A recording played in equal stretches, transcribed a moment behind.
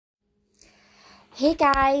Hey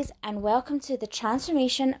guys, and welcome to the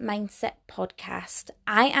Transformation Mindset Podcast.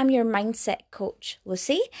 I am your mindset coach,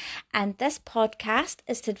 Lucy, and this podcast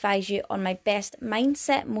is to advise you on my best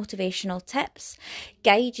mindset motivational tips,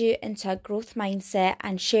 guide you into a growth mindset,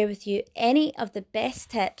 and share with you any of the best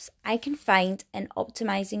tips I can find in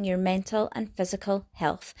optimizing your mental and physical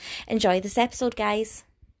health. Enjoy this episode, guys.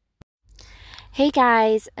 Hey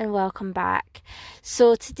guys, and welcome back.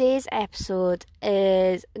 So today's episode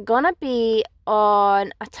is gonna be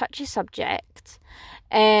on a touchy subject.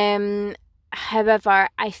 However,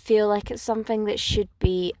 I feel like it's something that should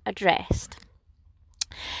be addressed.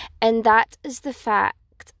 And that is the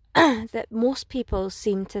fact that most people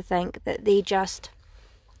seem to think that they just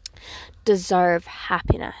deserve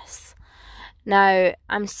happiness. Now,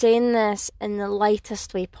 I'm saying this in the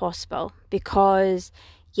lightest way possible because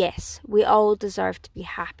yes, we all deserve to be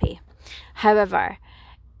happy. However,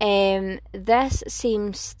 this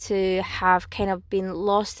seems to have kind of been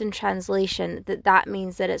lost in translation, that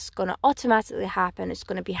means that it's going to automatically happen, it's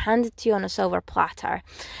going to be handed to you on a silver platter,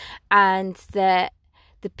 and that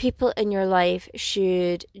the people in your life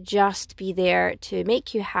should just be there to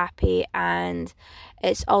make you happy and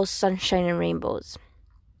it's all sunshine and rainbows.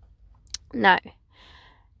 Now,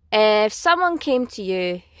 if someone came to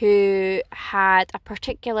you who had a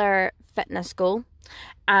particular fitness goal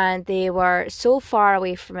and they were so far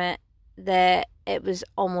away from it that it was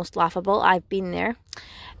almost laughable, I've been there,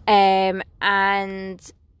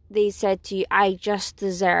 and they said to you, I just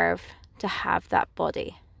deserve to have that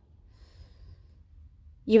body,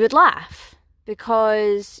 you would laugh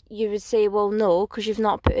because you would say, well, no, because you've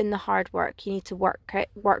not put in the hard work. You need to work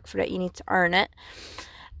for it, you need to earn it.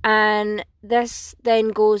 And this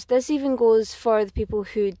even goes for the people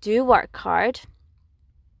who do work hard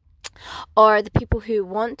or the people who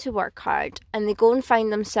want to work hard and they go and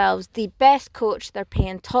find themselves the best coach, they're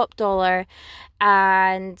paying top dollar,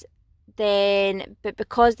 but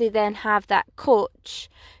because they then have that coach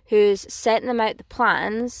who's setting them out the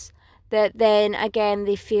plans, that then again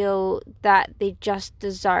they feel that they just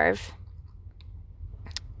deserve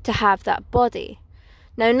to have that body.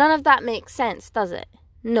 Now, none of that makes sense, does it?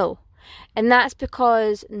 No. And that's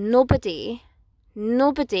because nobody,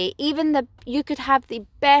 you could have the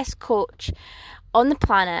best coach on the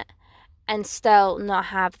planet and still not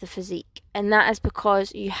have the physique. And that is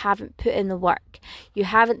because you haven't put in the work. You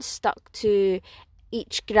haven't stuck to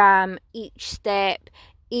each gram, each step,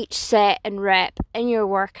 each set and rep in your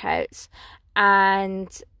workouts.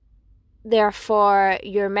 And therefore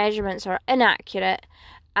your measurements are inaccurate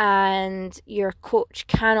and your coach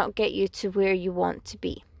cannot get you to where you want to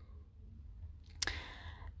be.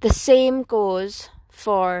 The same goes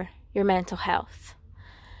for your mental health.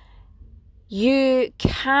 You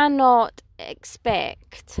cannot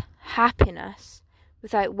expect happiness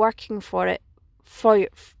without working for it for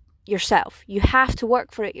yourself. You have to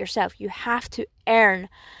work for it yourself. You have to earn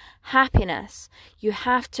happiness. You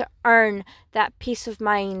have to earn that peace of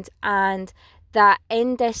mind and that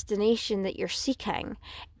end destination that you're seeking.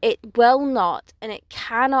 It will not and it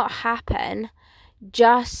cannot happen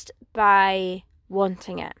just by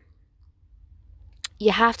wanting it.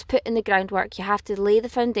 You have to put in the groundwork. You have to lay the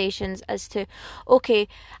foundations as to, okay,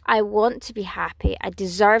 I want to be happy. I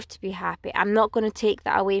deserve to be happy. I'm not going to take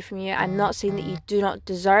that away from you. I'm not saying that you do not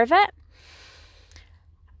deserve it.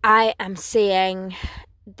 I am saying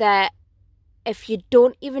that if you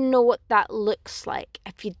don't even know what that looks like,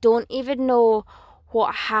 if you don't even know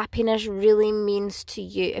what happiness really means to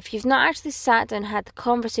you, if you've not actually sat down and had the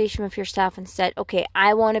conversation with yourself and said, okay,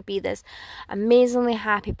 I want to be this amazingly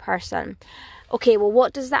happy person. Okay, well,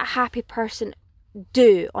 what does that happy person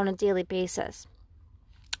do on a daily basis?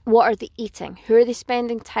 What are they eating? Who are they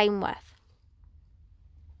spending time with?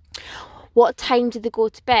 What time do they go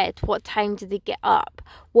to bed? What time do they get up?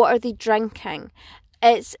 What are they drinking?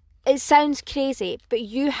 It sounds crazy, but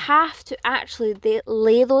you have to actually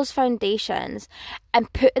lay those foundations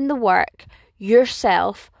and put in the work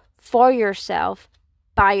yourself, for yourself,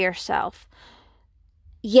 by yourself.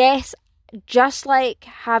 Yes, just like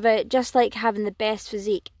having the best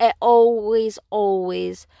physique, it always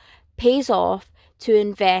pays off to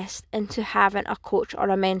invest into having a coach or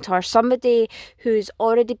a mentor, somebody who's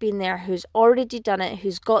already been there, who's already done it,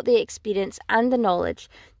 who's got the experience and the knowledge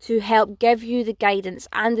to help give you the guidance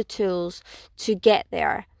and the tools to get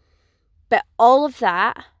there. But all of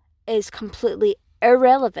that is completely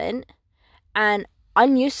irrelevant and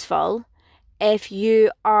unuseful if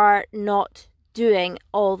you are not doing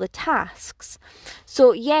all the tasks.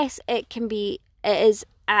 So yes,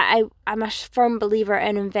 I'm a firm believer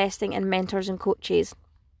in investing in mentors and coaches,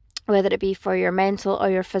 whether it be for your mental or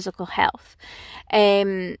your physical health.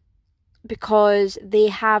 because they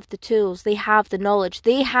have the tools, they have the knowledge,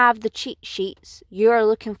 they have the cheat sheets you're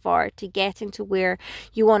looking for to get into where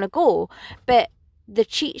you want to go. But the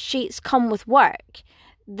cheat sheets come with work.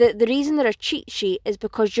 The reason they're a cheat sheet is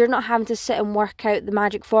because you're not having to sit and work out the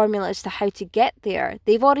magic formula as to how to get there.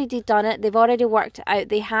 They've already done it, they've already worked it out,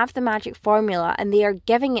 they have the magic formula and they are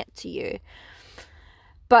giving it to you.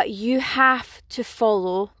 But you have to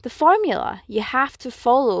follow the formula. You have to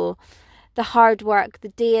follow the hard work, the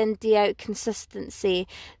day in, day out consistency,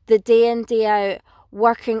 the day in, day out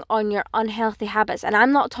working on your unhealthy habits. And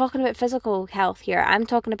I'm not talking about physical health here. I'm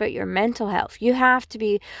talking about your mental health. You have to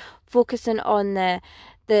be focusing on the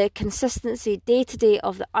consistency day to day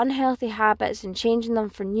of the unhealthy habits and changing them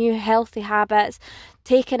for new healthy habits,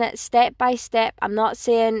 taking it step by step. I'm not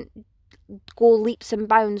saying go leaps and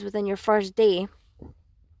bounds within your first day,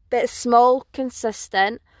 but small,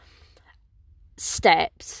 consistent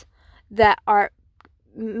steps that are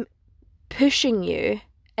pushing you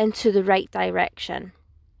into the right direction.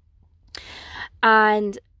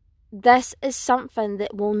 And this is something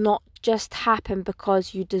that will not just happen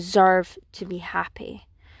because you deserve to be happy.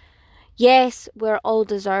 Yes, we're all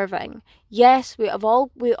deserving. Yes, we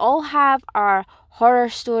all have our horror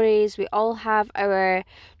stories, we all have our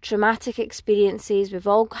traumatic experiences, we've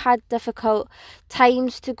all had difficult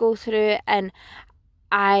times to go through, and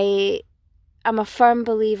I am a firm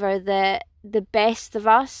believer that the best of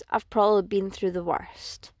us have probably been through the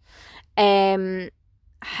worst. However,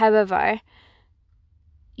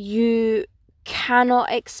 you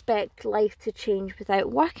cannot expect life to change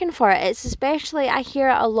without working for it. It's especially, I hear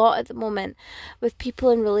it a lot at the moment with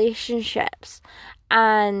people in relationships,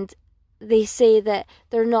 and they say that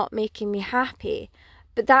they're not making me happy.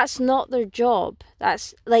 But that's not their job.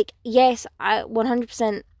 That's like, yes, I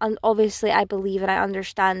 100%, and obviously I believe and I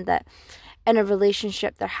understand that in a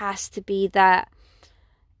relationship there has to be that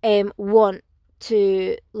want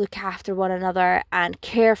to look after one another and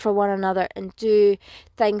care for one another and do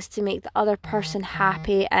things to make the other person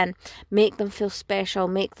happy and make them feel special,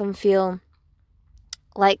 make them feel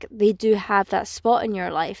like they do have that spot in your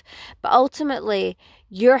life. But ultimately,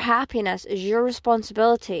 your happiness is your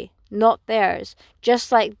responsibility, not theirs.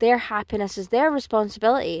 Just like their happiness is their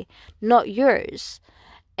responsibility, not yours.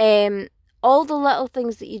 All the little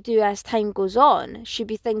things that you do as time goes on should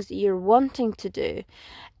be things that you're wanting to do.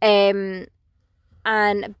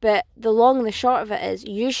 But the long and the short of it is,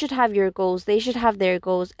 you should have your goals, they should have their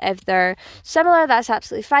goals. If they're similar, that's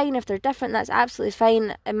absolutely fine. If they're different, that's absolutely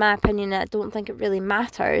fine. In my opinion, I don't think it really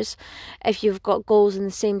matters if you've got goals in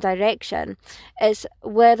the same direction. It's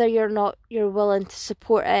whether you're willing to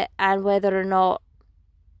support it, and whether or not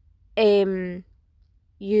you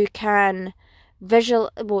can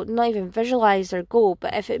not even visualize their goal,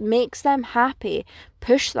 but if it makes them happy,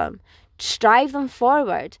 push them. Strive them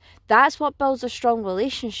forward. That's what builds a strong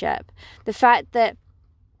relationship. The fact that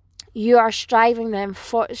you are striving them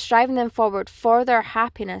forward for their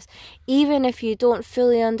happiness, even if you don't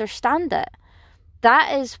fully understand it.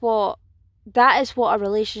 That is what a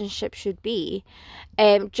relationship should be.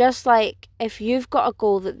 Just like if you've got a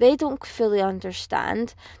goal that they don't fully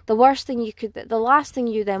understand, the last thing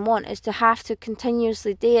you then want is to have to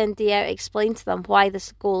continuously day in, day out explain to them why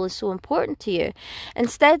this goal is so important to you.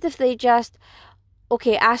 Instead, if they just,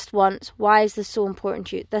 okay, asked once, why is this so important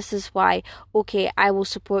to you? This is why. Okay, I will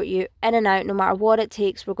support you in and out, no matter what it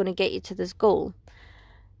takes, we're going to get you to this goal.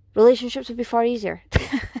 Relationships would be far easier.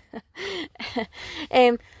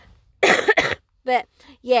 But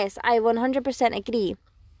yes, I 100% agree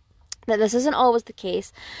that this isn't always the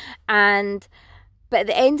case, but at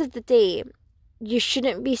the end of the day, you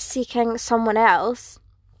shouldn't be seeking someone else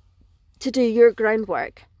to do your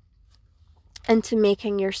groundwork into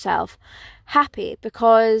making yourself happy.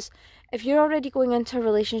 Because if you're already going into a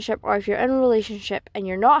relationship, or if you're in a relationship and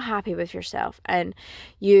you're not happy with yourself, and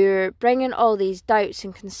you're bringing all these doubts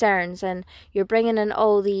and concerns, and you're bringing in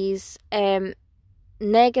all these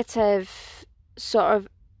negative sort of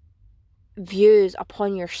views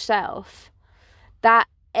upon yourself, that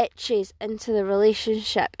itches into the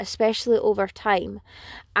relationship, especially over time,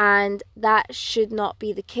 and that should not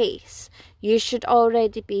be the case. You should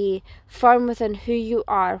already be firm within who you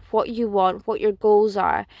are, what you want, what your goals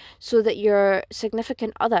are, so that your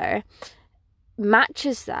significant other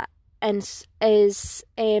matches that and is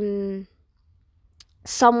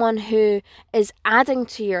someone who is adding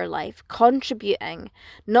to your life, contributing,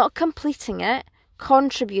 not completing it,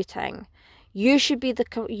 contributing. You should be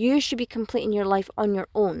completing your life on your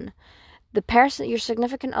own. The person, your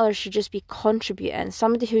significant other, should just be contributing.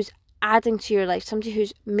 Somebody who's adding to your life, somebody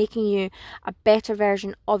who's making you a better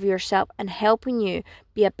version of yourself and helping you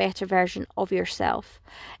be a better version of yourself.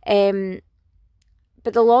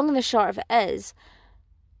 But the long and the short of it is,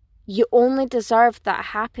 you only deserve that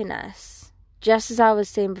happiness, just as I was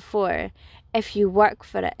saying before, if you work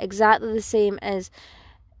for it. Exactly the same as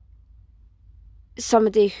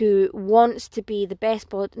somebody who wants to be the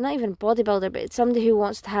best not even bodybuilder, but it's somebody who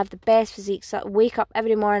wants to have the best physique, so wake up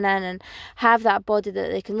every morning and have that body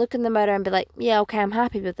that they can look in the mirror and be like, yeah, okay, I'm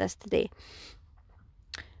happy with this today.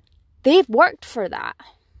 They've worked for that.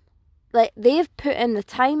 Like, they've put in the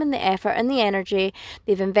time and the effort and the energy,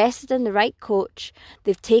 they've invested in the right coach,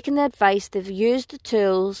 they've taken the advice, they've used the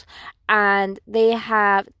tools, and they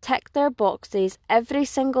have ticked their boxes every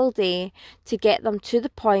single day to get them to the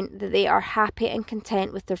point that they are happy and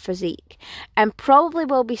content with their physique. And probably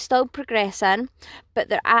will be still progressing, but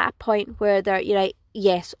they're at a point where you're like,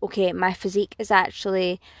 yes, okay, my physique is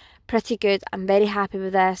actually pretty good, I'm very happy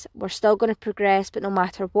with this, we're still going to progress, but no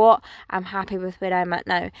matter what, I'm happy with where I'm at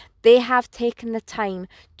now. They have taken the time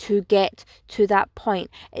to get to that point.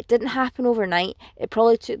 It didn't happen overnight. It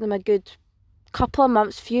probably took them a good couple of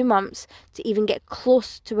months, few months, to even get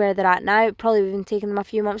close to where they're at now. It probably even taken them a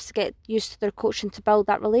few months to get used to their coach and to build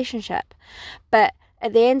that relationship. But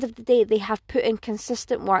at the end of the day, they have put in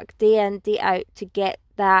consistent work day in, day out to get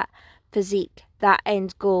that physique, that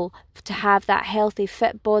end goal, to have that healthy,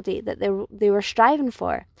 fit body that they were striving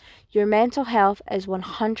for. Your mental health is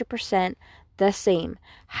 100% the same.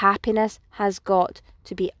 Happiness has got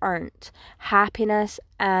to be earned. Happiness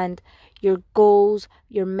and your goals,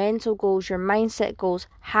 your mental goals, your mindset goals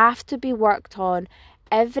have to be worked on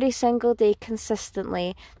every single day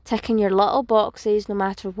consistently, ticking your little boxes no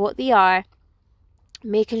matter what they are,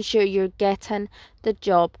 making sure you're getting the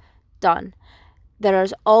job done.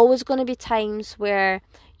 There's always going to be times where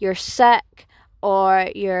you're sick, or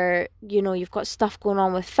you've got stuff going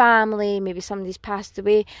on with family, maybe somebody's passed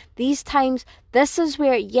away. These times, this is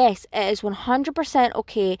where, yes, it is 100%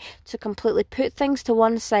 okay to completely put things to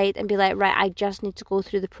one side and be like, right, I just need to go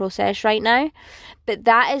through the process right now. But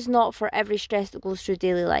that is not for every stress that goes through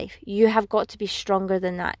daily life. You have got to be stronger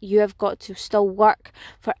than that. You have got to still work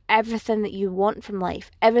for everything that you want from life,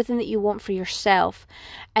 everything that you want for yourself.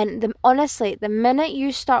 And honestly, the minute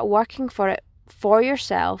you start working for it for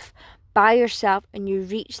yourself, by yourself, and you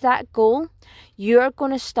reach that goal, you're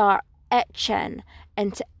going to start itching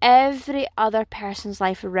into every other person's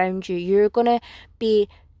life around you. You're going to be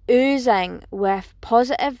oozing with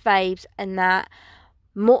positive vibes and that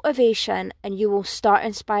motivation, and you will start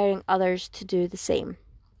inspiring others to do the same.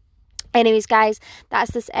 Anyways, guys,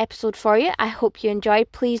 that's this episode for you. I hope you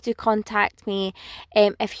enjoyed. Please do contact me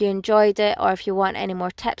if you enjoyed it, or if you want any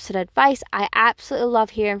more tips or advice. I absolutely love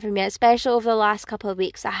hearing from you, especially over the last couple of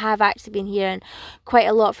weeks. I have actually been hearing quite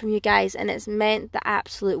a lot from you guys, and it's meant the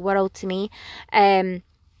absolute world to me. But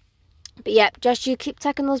yeah, just you keep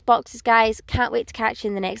ticking those boxes, guys. Can't wait to catch you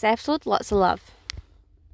in the next episode. Lots of love.